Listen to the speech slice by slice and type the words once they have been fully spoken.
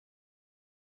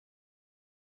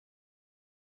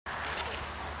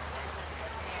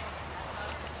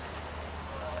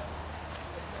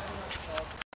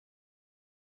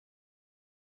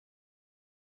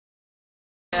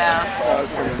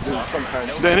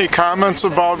Yeah. Any comments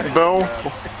about Bill?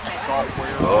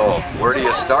 Oh, where do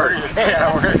you start?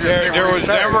 There was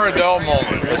never a dull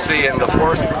moment. Let's see, in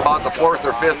about the fourth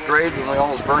or fifth grade, when we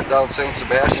almost burnt down St.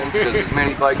 Sebastian's because his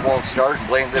mini bike won't start, and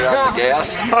blamed it on the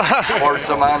gas, poured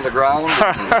some on the ground,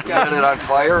 and lit it on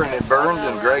fire, and it burned,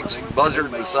 and Greg's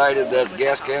buzzard decided that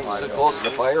gas can was too close to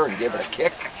the fire and gave it a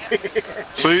kick.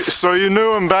 So you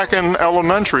knew him back in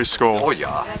elementary school? Oh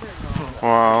yeah.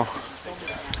 Wow.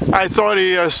 I thought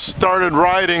he started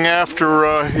riding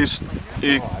after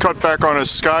he cut back on his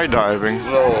skydiving.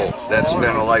 No, that's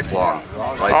been a lifelong.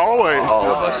 Always. All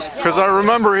of us. Because I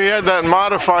remember he had that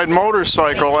modified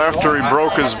motorcycle after he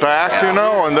broke his back, you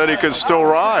know, and that he could still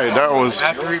ride. That was.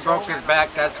 After he broke his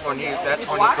back, that's when he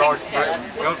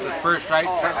built his first sight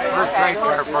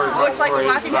car for his. Oh, it's like a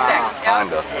walking stick.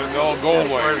 Honda. And they'll go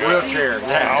for his wheelchair.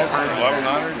 Yeah,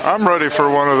 1100. I'm ready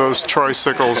for one of those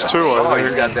tricycles too. Oh,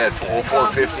 he's got that full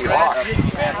 450 Hawk.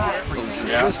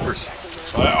 Those sisters.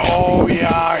 Oh yeah,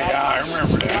 I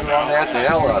remember that. Got the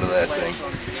hell out of that thing.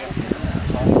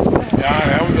 Yeah,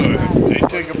 that was they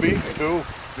take a beat too.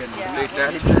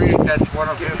 That's one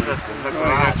of his that's in the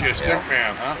glass. That's your stick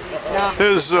man, huh?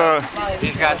 His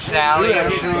he's got Sally and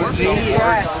Susie.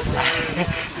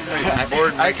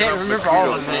 I can't remember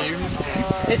all the names.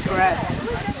 It's grass.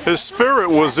 His spirit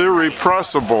was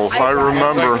irrepressible, I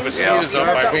remember. Yeah.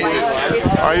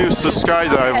 I used to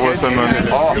skydive with him, and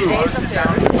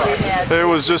it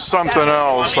was just something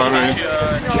else. I mean,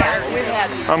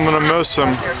 I'm going to miss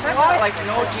him.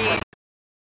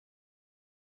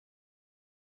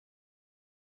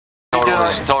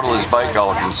 Total his bike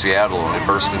out in Seattle, and it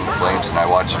burst into flames, and I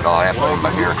watched it all happen in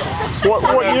my mirror.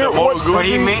 What year? But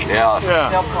he made,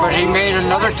 but he made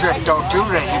another trip though too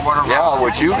that he went around. Yeah,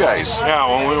 with you guys. Yeah,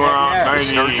 when we went out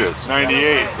in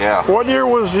 98. Yeah. What year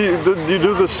was did you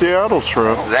do the Seattle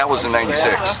trip? That was in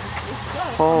 96.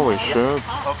 Holy shit.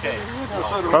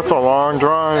 That's a long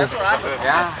drive.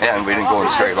 Yeah, and we didn't go in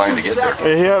a straight line to get there.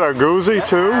 He had a Guzzi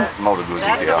too? Moto Guzzi,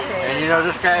 yeah. And you know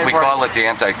this guy. We call it the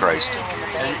Antichrist.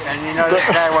 And you know this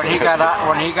guy when he got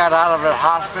out of the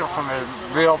hospital from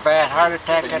a real bad heart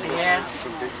attack that he had.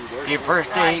 The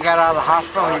first day he got out of the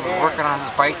hospital, he was working on his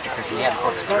bike because he had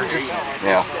foot surgery.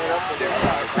 Yeah.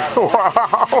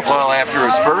 Wow. Well, after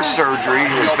his first surgery,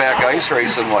 he was back ice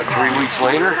racing, what, 3 weeks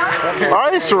later?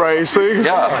 Ice racing?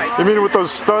 Yeah. You mean with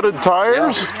those studded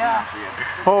tires? Yeah.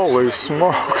 Holy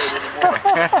smokes.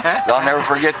 I'll never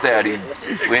forget that.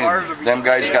 Them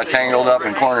guys got tangled up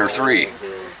in corner 3.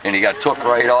 And he got took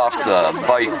right off the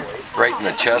bike, right in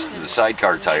the chest of the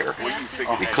sidecar tire.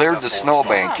 He cleared the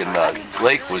snowbank, and the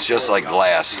lake was just like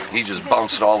glass. He just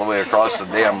bounced all the way across the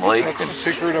damn lake. That's the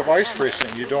secret of ice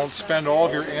racing. You don't spend all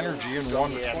of your energy in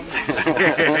one You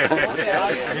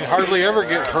hardly ever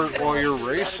get hurt while you're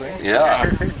racing.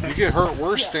 Yeah. You get hurt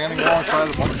worse standing alongside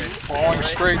the bike, falling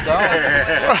straight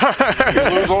down.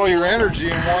 You lose all your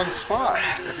energy in one spot.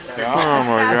 Oh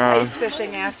my God. Ice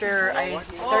fishing after I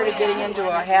started getting into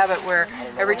a habit where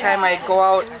every time I'd go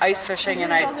out ice fishing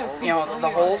and I'd, you know, the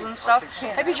holes and stuff,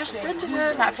 I'd be just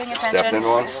not paying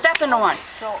attention. Step into one.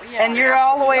 And you're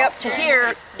all the way up to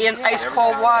here in ice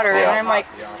cold water, and I'm like,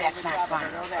 that's not fun.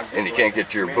 And you can't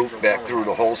get your boot back through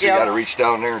the hole, so you got to reach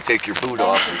down there and take your boot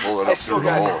off and pull it up through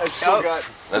the hole.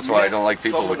 That's why I don't like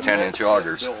people with 10-inch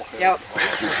augers. Yep.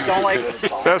 Don't like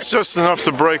it. That's just enough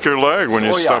to break your leg when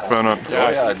you step in it.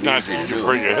 Yeah, not easy to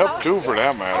break your hip too, for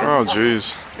that matter. Oh,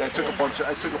 jeez. I took a bunch of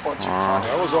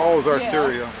That was always our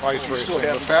theory of ice racing.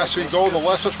 The faster you go, the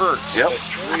less it hurts. Yep.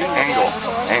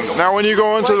 Angle. Now, when you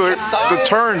go into the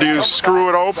turn, do you screw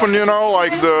it open? You know,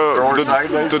 like the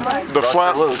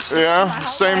flat. Yeah,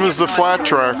 same as the flat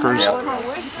trackers. Yep.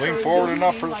 Lean forward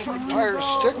enough for the front tire to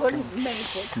stick.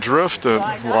 Drift it.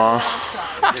 Wow.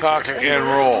 Talk and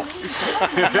roll.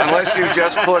 Unless you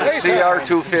just put a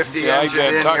CR250 engine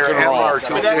in your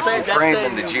MR250 frame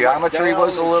and the geometry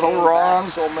was a little wrong,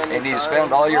 and you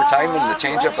spend all your time in the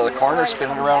change-up of the corner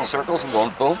spinning around in circles and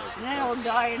going boom.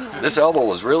 This elbow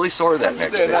was really sore that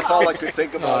next day. That's all I could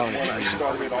think about when I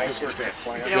started all sorts of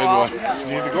plans.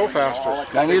 You need to go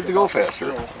faster. I needed to go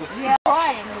faster.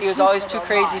 He was always too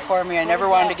crazy for me. I never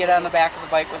wanted to get on the back of the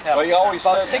bike with him.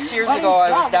 About 6 years ago,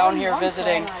 I was down here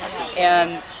visiting,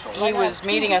 and he was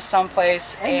meeting us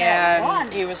someplace,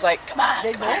 and he was like, come on,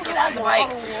 get on the bike.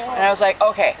 And I was like,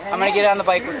 okay, I'm going to get on the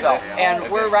bike with Bill. And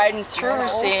we're riding through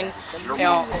Racine, you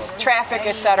know, traffic,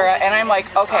 etc. And I'm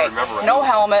like, okay, no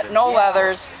helmet, no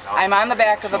leathers. I'm on the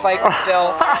back of the bike with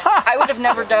Bill. I would have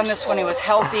never done this when he was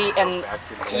healthy and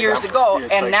years ago,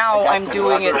 and now I'm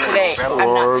doing it today. I'm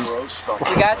nuts.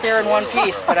 We got there in one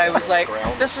piece, but I was like,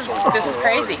 this is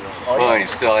crazy. Oh, you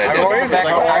still had I rode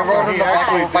in the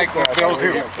back of a bike with Bill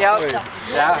too. Yep.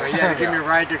 Yeah, he had to give me a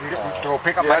ride to go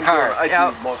pick up my car. I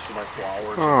Yep. do most of my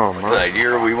flowers. Oh, that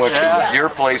year we went to your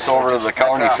place over to the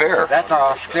county fair. That's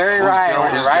a scary ride. Bill,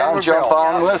 when does you're riding John with jump Bill.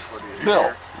 on with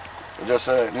Bill? Just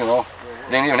you know,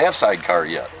 didn't even have sidecar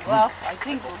yet. Well, I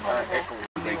think.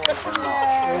 It's funny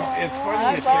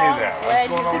you say that. I was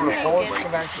going over the Polish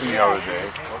connection the other day,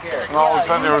 and all of a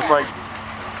sudden there was like a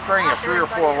string of 3 or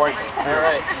 4 white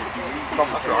vehicles.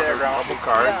 Couple truckers, couple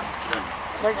cars.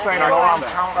 Next thing I know, I'm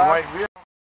counting white vehicles.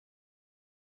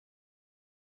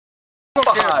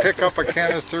 Pick up a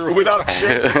canister Without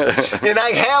shaking. And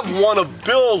I have one of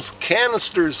Bill's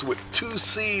canisters with 2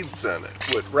 seeds in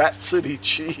it, with Rat City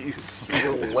cheese,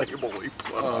 the little label he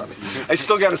put on it. I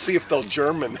still got to see if they'll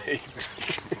germinate.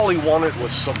 All he wanted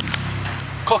was some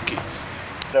cookies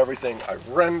and everything. I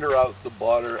render out the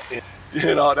butter. And,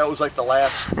 you know, that was like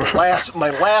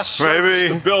my last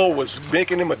service to Bill was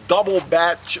making him a double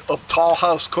batch of Tall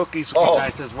House cookies. Oh. I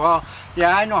says, well,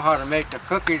 yeah, I know how to make the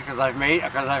cookies because I've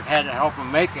had to help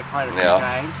him make it quite a few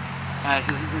times. And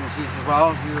she says,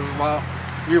 well,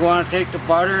 you want to take the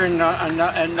butter and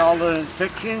all the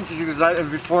fixings? She goes,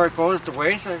 before it goes to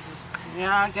waste? I says,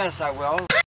 yeah, I guess I will.